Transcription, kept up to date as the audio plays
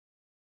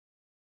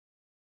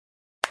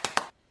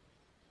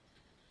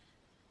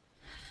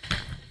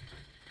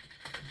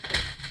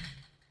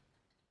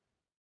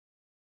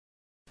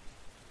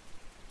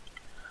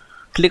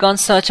Click on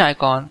search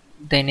icon,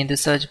 then in the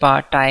search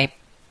bar type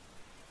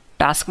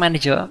Task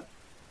Manager.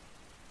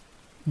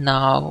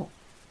 Now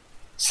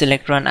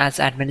select Run as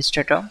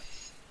Administrator.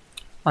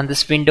 On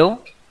this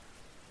window,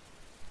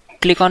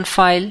 click on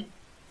File,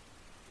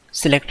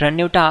 select Run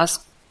New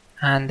Task,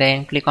 and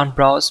then click on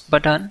Browse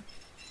button.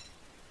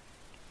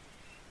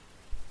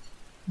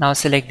 Now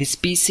select this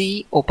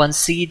PC, open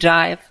C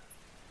drive,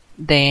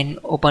 then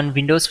open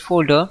Windows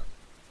folder.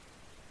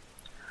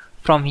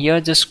 From here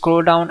just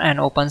scroll down and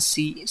open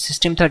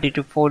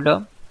System32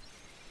 folder.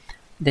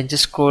 Then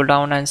just scroll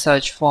down and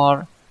search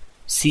for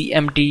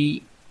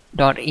cmd.exe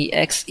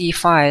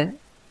file.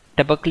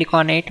 Double click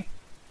on it.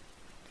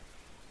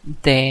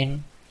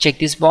 Then check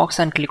this box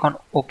and click on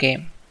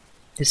OK.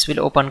 This will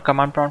open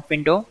command prompt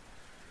window.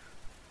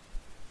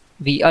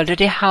 We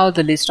already have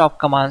the list of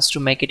commands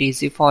to make it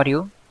easy for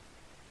you.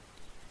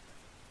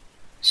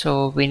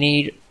 So we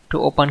need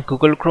to open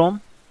Google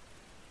Chrome.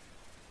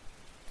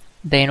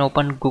 Then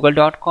open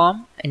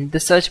google.com. In the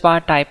search bar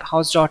type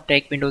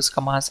hows.tech Windows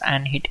commands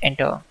and hit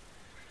enter.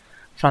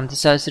 From the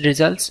search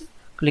results,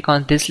 click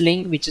on this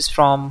link which is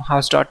from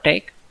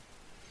hows.tech.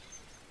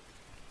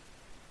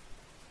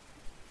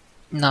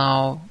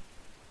 Now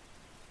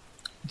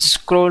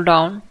scroll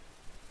down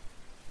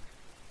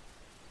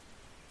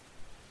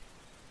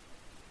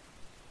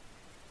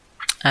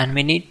and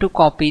we need to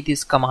copy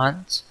these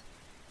commands.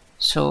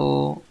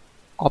 So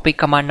copy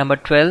command number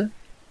 12,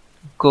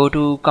 go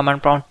to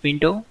command prompt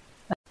window,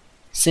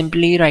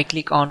 simply right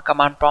click on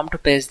command prompt to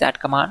paste that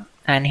command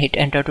and hit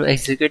enter to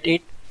execute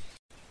it.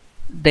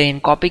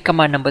 Then copy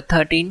command number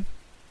 13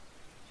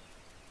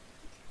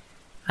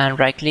 and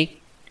right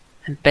click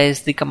and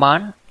paste the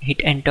command,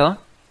 hit enter.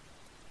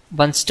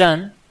 Once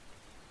done,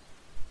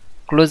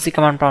 close the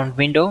command prompt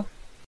window.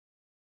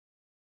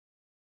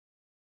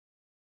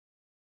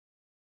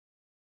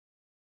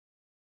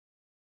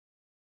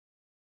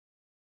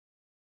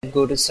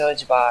 Go to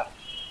search bar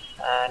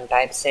and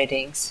type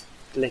settings,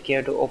 click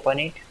here to open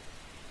it,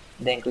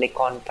 then click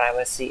on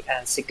privacy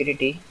and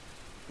security,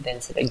 then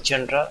select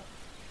general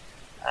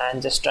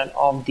and just turn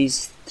off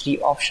these three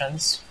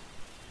options.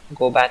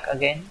 Go back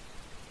again,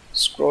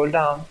 scroll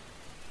down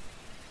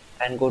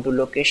and go to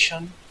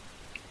location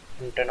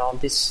and turn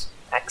off this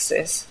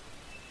access.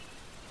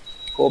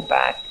 Go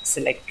back,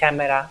 select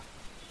camera,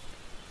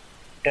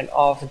 turn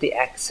off the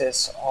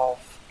access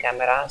of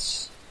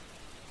cameras.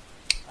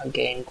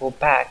 Again go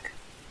back,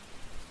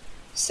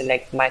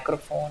 select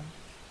microphone,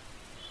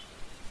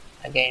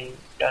 again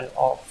turn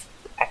off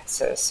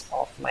access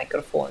of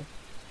microphone.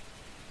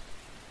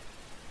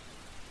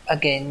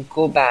 Again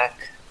go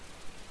back,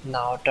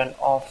 now turn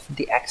off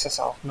the access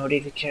of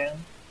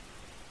notification.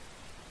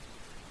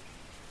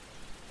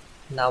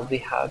 Now we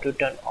have to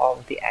turn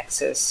off the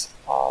access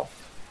of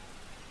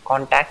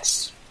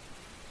contacts.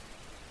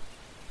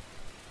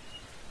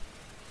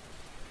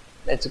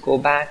 Let's go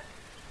back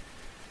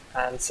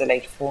and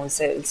select phone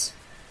sales.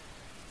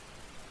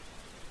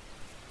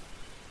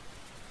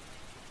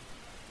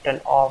 Turn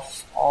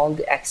off all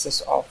the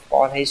access of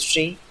call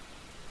history.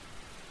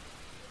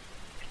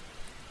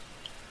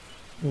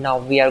 Now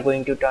we are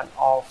going to turn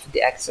off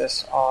the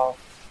access of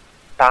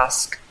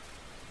task.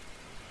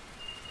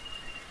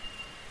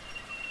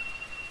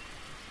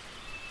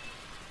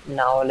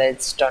 Now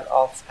let's turn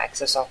off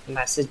access of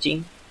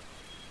messaging.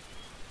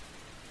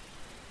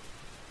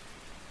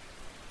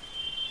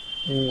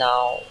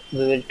 Now we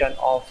will turn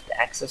off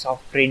the access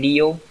of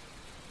radio.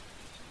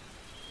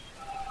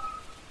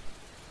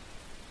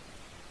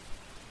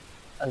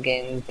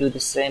 Again do the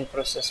same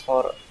process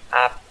for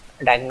app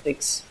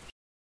diagnostics.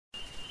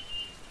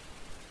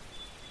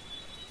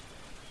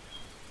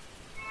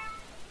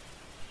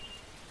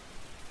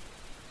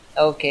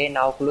 Okay,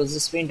 now close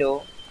this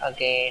window.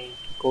 Again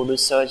go to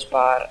search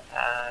bar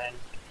and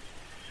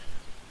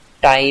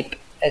type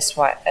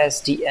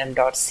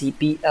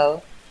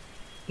issuesThis.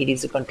 It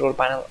is a control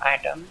panel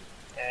item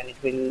and it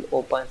will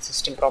open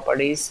system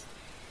properties.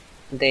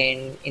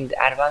 Then in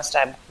the advanced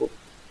tab,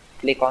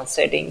 click on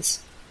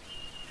settings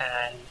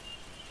and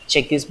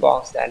check this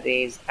box that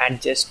is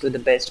adjust to the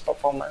best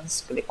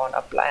performance. Click on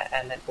apply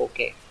and then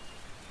OK.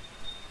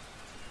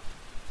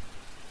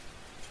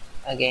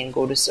 Again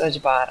go to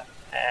search bar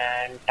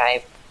and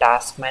type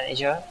task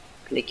manager.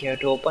 Click here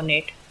to open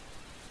it.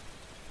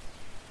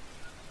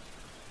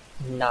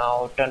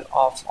 Now turn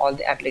off all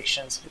the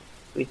applications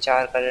which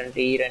are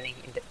currently running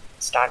in the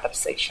startup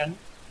section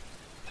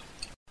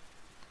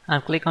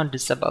and click on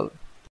disable.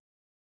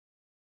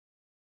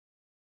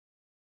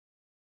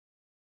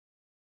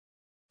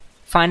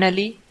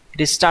 Finally,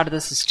 restart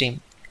the system,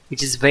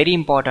 which is very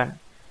important.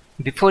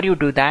 Before you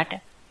do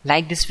that,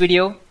 like this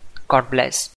video. God bless.